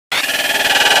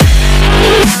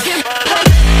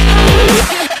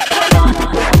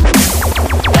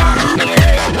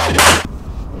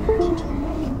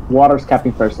Water's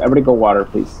capping first. Everybody go water,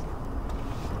 please.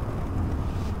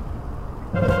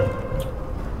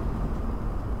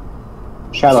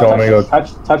 Shadow,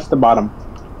 touch the bottom,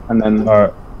 and then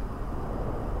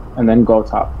and then go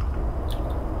top.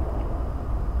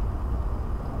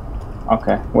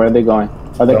 Okay, where are they going?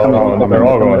 Are they coming? They're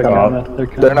all going top.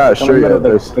 They're not sure yet.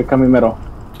 They're coming middle.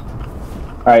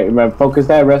 All right, focus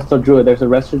that resto druid. There's a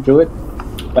resto druid.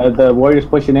 The warrior's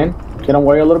pushing in. Get on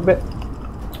warrior a little bit.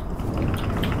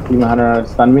 Demon hunter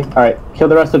stun me. All right, kill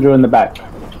the resto druid in the back.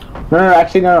 No,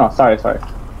 actually no. Sorry.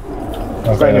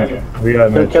 Okay, right here. We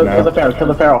got kill the pharaoh. Kill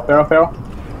the pharaoh. Pharaoh.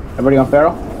 Everybody on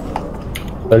pharaoh.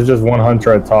 There's just one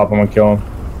hunter at top. I'm gonna kill him.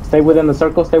 Stay within the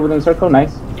circle.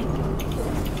 Nice.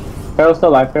 Pharaoh's still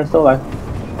alive.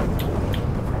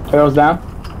 Pharaoh's down.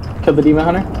 Kill the demon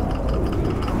hunter.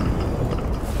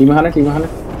 Demon hunter.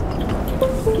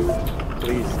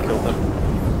 Please kill them.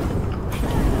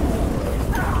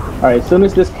 Alright, as soon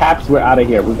as this caps, we're out of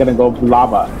here. We're gonna go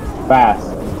lava. Fast.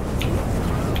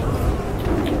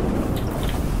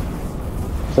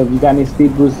 So if you got any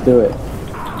speed boosts, do it.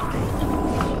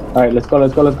 Alright, let's go. Run.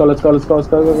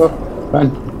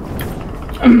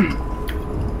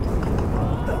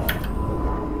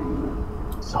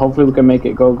 So hopefully we can make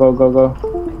it. Go. Out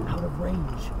of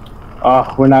range.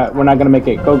 Oh, we're not gonna make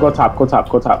it. Go top.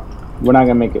 We're not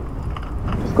gonna make it.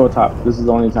 Just go top. This is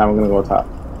the only time we're gonna go top.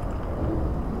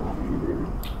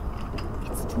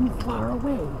 It's too far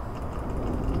away.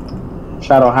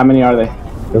 Shadow, how many are they?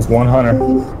 Just one hunter.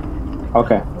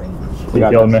 Okay. He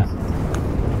killed me.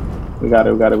 We got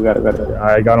it.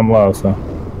 I got him low, so.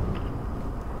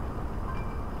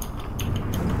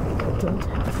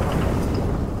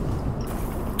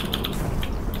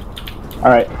 All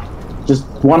right, just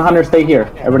one hunter stay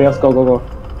here. Everybody else go.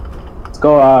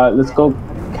 Let's go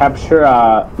capture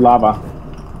lava.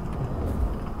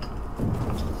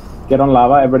 Get on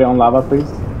lava. Everybody on lava, please.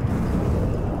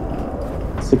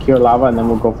 Secure lava, and then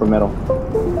we'll go for middle.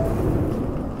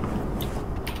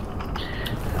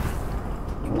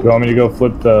 You want me to go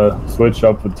flip the switch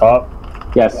up the top?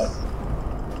 Yes.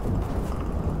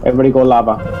 Everybody go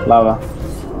lava.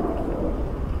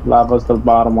 Lava's the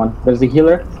bottom one. There's a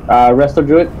healer. Resto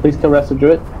Druid. Please kill Resto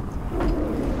Druid.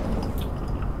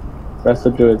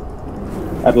 Resto Druid.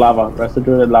 At lava. Resto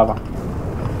Druid at lava.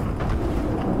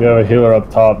 You have a healer up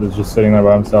top that's just sitting there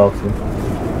by himself. So.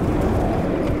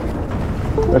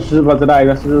 Resto Druid's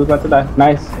about to die.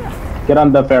 Nice. Get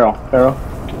on the Pharaoh.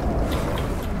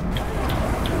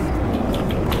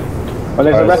 Oh,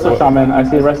 there's a Resto Shaman. I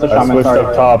see a Resto Shaman. I switched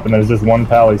up top and there's just one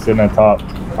pally sitting at top.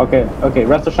 Okay.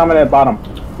 Resto Shaman at bottom.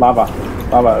 Lava,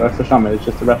 Resto Shaman. It's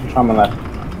just a Resto Shaman left.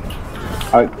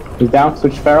 Alright, he's down.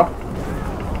 Switch Pharaoh.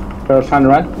 Pharaoh's trying to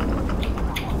run.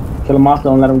 Kill him off.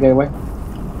 Don't let him get away.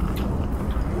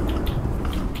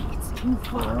 It's too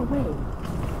far away.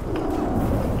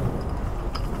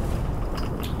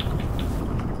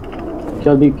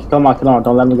 Kill him off.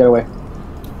 Don't let him get away.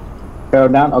 Pharaoh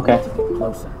down. Okay.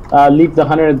 Closer. Leave the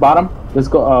hunter at bottom. Let's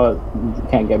go.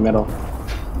 Can't get middle.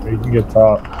 You can get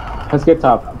top. Let's get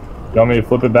top. You want me to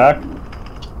flip it back?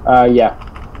 Yeah,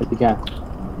 if you can.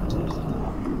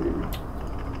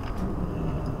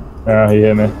 Yeah, he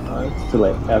hit me. It's too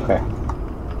late. Okay.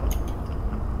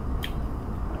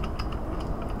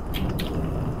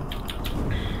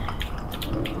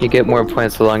 You get more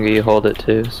points the longer you hold it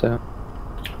too, so.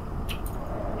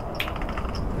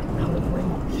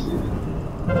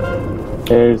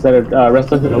 There's that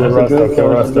Resto. Kill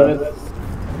Resto.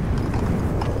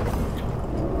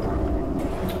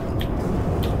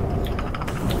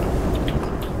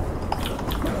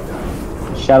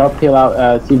 Shadow, peel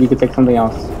out, see if you can take something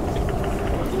else.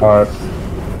 Alright.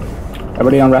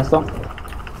 Everybody on Resto?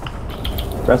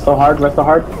 Resto hard.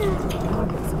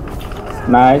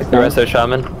 Nice. The Resto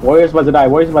Shaman. Warrior's about to die.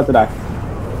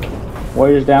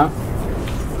 Warrior's down.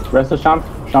 Resto Sham.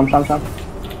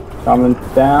 Shaman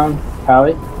down.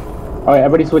 Pally. Alright,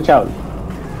 everybody switch out.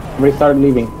 Everybody started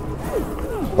leaving.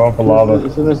 Going for lava.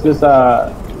 As soon as this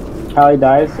Pally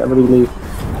dies, everybody leave.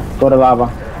 Go to lava.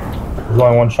 There's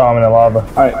only one shaman at lava.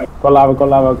 Alright, go lava.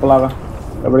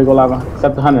 Everybody go lava.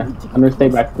 Except the hunter. Hunter, stay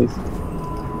back, please.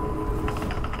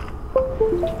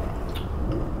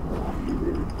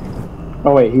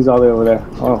 Oh wait, he's all the way over there.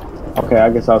 Oh, okay, I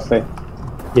guess I'll stay.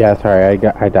 Yeah, sorry, I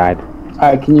died.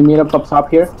 Alright, can you meet up top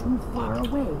here? Too far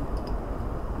away.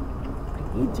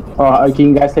 I need to get. Oh, can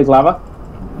you guys take lava?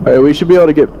 Alright, we should be able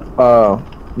to get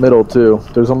middle too.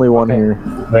 There's only one here.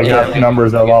 They got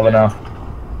numbers at lava now.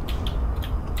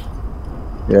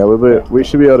 Yeah, we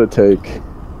should be able to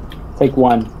take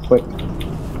one, quick.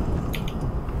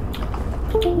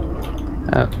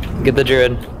 Get the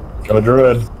druid. Got a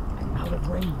druid. Out of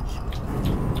range.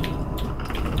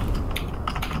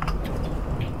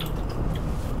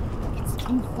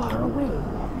 too far away.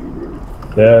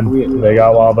 Dead. They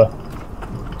got lava.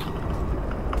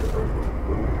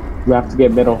 We have to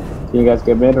get middle. Can you guys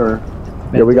get mid or?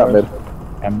 Yeah, we got mid.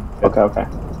 Okay, okay.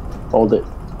 Hold it.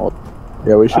 Hold.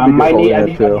 Yeah, we should be I holding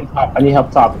need it too. help top. I need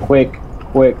help top. Quick,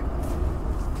 quick.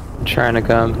 I'm trying to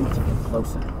come. Need to get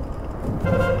closer.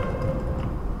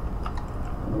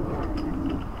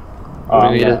 Oh,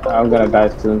 We need I'm gonna die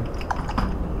soon.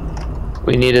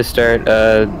 We need to start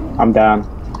I'm down.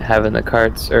 having the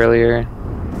carts earlier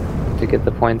to get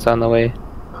the points on the way.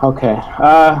 Okay.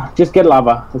 Just get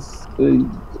lava.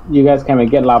 You guys can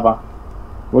get lava.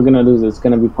 We're gonna lose it. It's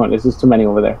gonna be pointless. There's too many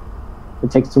over there.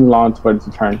 It takes too long for it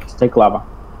to turn. Just take lava.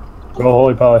 Go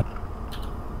holy poly.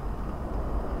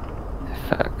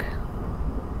 Fuck.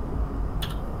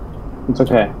 It's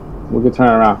okay. We can turn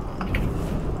it around.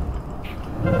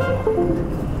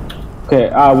 Okay.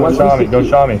 Go Shaman. Go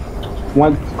Shaman.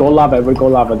 Once go lava, everybody go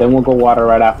lava. Then we'll go water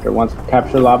right after. Once we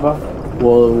capture lava,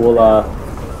 we'll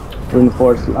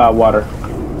reinforce water.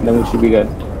 And then we should be good.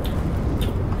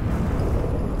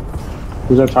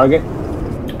 Who's our target?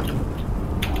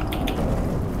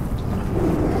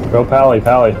 Go pally.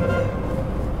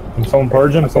 Can someone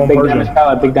purge him? Someone Big purge damage him.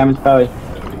 pally. Big damage pally.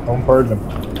 Someone purge him.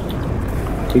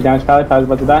 Big damage pally. Pally's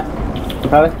about to die.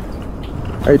 Pally.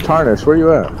 Hey, Tarnish, where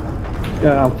you at?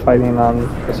 Yeah, I'm fighting on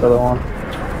this other one.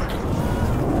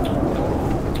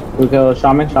 We kill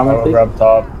Shaman. Shaman, I'll please. grab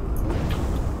top.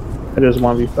 It is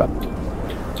 1v5.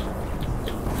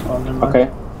 Oh, never mind. Okay.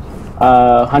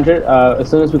 100. As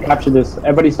soon as we capture this,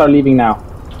 everybody start leaving now.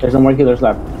 There's no more healers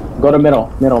left. Go to middle,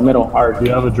 hard. Do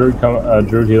you have a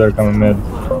druid healer coming mid?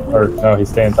 Or no, he's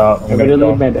staying top. I'm Everybody gonna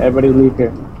kill leave him. mid. Everybody leave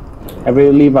here.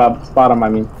 Everybody leave bottom. I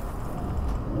mean.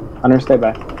 Hunter, stay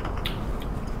back.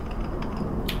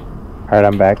 Alright,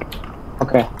 I'm back.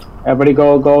 Okay. Everybody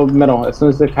go middle. As soon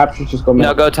as they capture, just go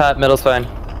middle. No, go top. Middle's fine.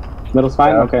 Middle's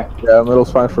fine. Yeah. Okay. Yeah,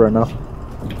 middle's fine for right now.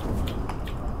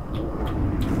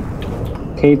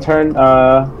 Can you turn?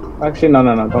 Actually, no.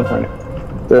 Don't turn it.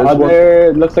 There's one.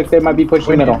 There looks like they might be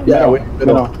pushing middle. Yeah,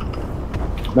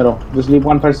 middle. Just leave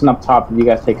one person up top if you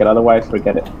guys take it. Otherwise,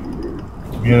 forget it.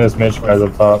 Me and this Mitch guy's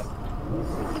up top.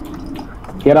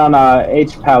 Get on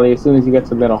H pally as soon as you get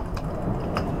to middle.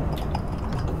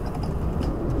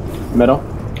 Middle.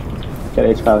 Get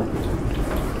H pally.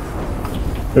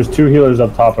 There's 2 healers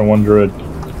up top and 1 druid.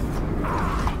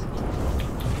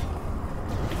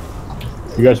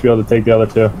 You guys should be able to take the other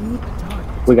 2.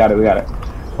 We got it.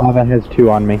 Lava has 2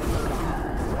 on me.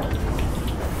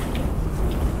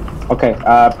 Okay.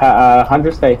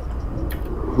 Hunter, stay.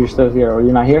 You're still here, or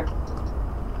you're not here?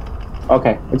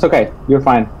 Okay. It's okay. You're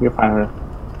fine. Hunter.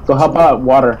 Go help out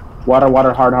water.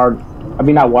 Water, hard. I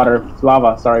mean, not water.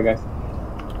 Lava. Sorry, guys.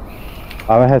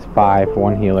 Lava has 5,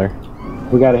 1 healer.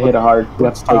 We gotta hit it hard. We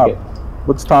have to take it.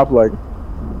 What's top like?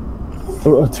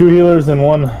 2 healers and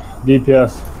 1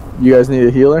 DPS. You guys need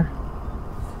a healer?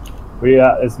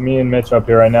 It's me and Mitch up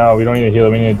here right now. We don't need a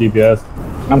healer, we need a DPS.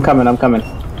 I'm coming.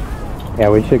 Yeah,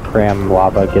 we should cram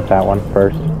lava, get that one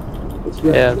first.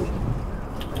 Yeah.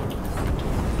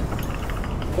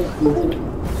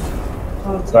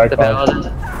 The Cyclone. paladin.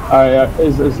 Alright,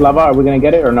 is lava? Are we gonna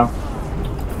get it or no?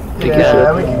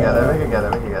 Yeah, we can get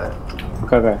it.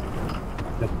 Okay.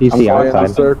 DC Stay in the outside.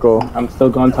 circle. I'm still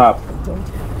going top.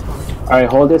 Alright,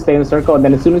 hold it, stay in the circle, and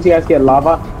then as soon as you guys get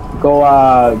lava,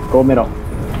 go middle.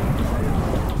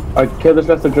 Alright, kill this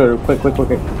rest of druid. Quick. Kill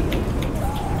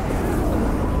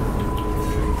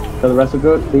the rest of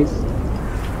druid, please.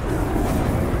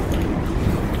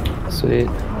 Sweet.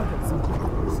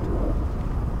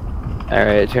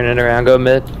 Alright, turn it around. Go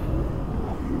mid.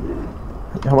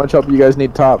 How much help you guys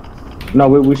need top? No,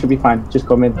 we should be fine. Just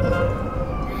go mid.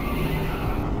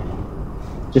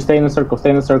 Just stay in the circle.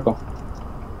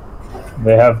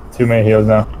 They have too many heals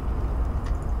now.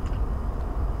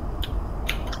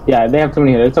 Yeah, they have too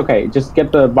many here. It's okay. Just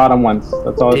get the bottom ones.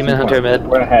 That's all. Demon Hunter mid.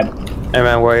 We're ahead. Never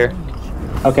mind, warrior.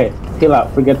 Okay, heal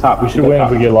out. Forget top. We should win if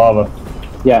we get lava.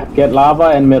 Yeah, get lava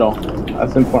and middle.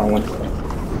 That's the important one.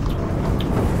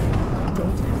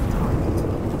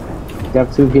 You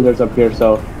have 2 healers up here,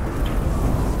 so.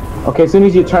 Okay, as soon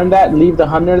as you turn that, leave the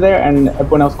hunter there, and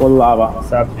everyone else go to lava.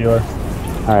 Sap healer.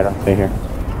 Alright, I'll stay here.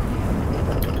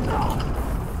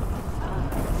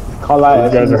 Call out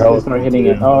These guys as are soon as they hella- start hitting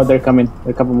it. Oh, they're coming. There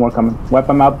are a couple more coming. Wipe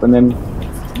them out, and then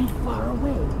Too far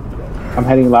away. I'm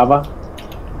heading lava.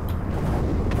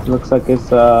 Looks like it's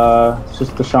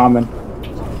just the shaman.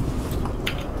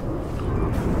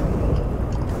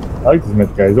 I like this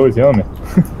Mitch guy, he's always healing me.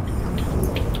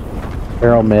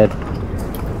 Arrow mid.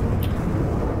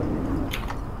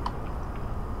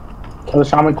 Kill the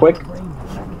shaman quick.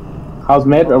 How's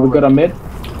mid? Are we good on mid?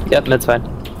 Yep, that's fine.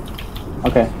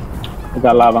 Okay. We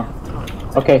got lava.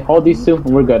 Okay, hold these two and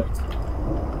we're good.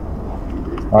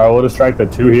 Alright, we'll distract the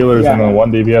 2 healers Yeah. and then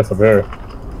 1 DPS up here.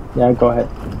 Yeah, go ahead.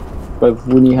 But if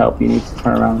we need help, you need to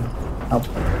turn around and help.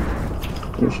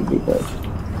 You should be good.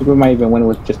 I think we might even win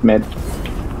with just mid.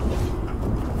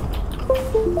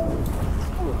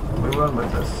 We run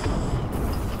with this.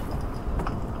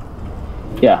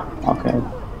 Yeah, okay.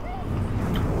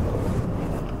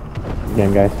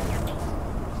 Again, guys.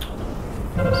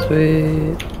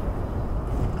 Sweet.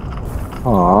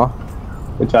 Aw.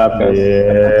 Good job, guys.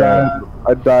 Yeah.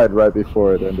 I died right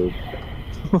before it ended.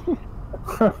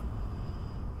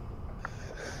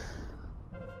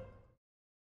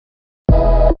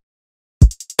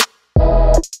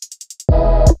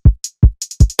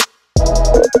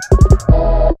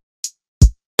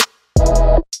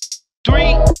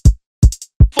 Three,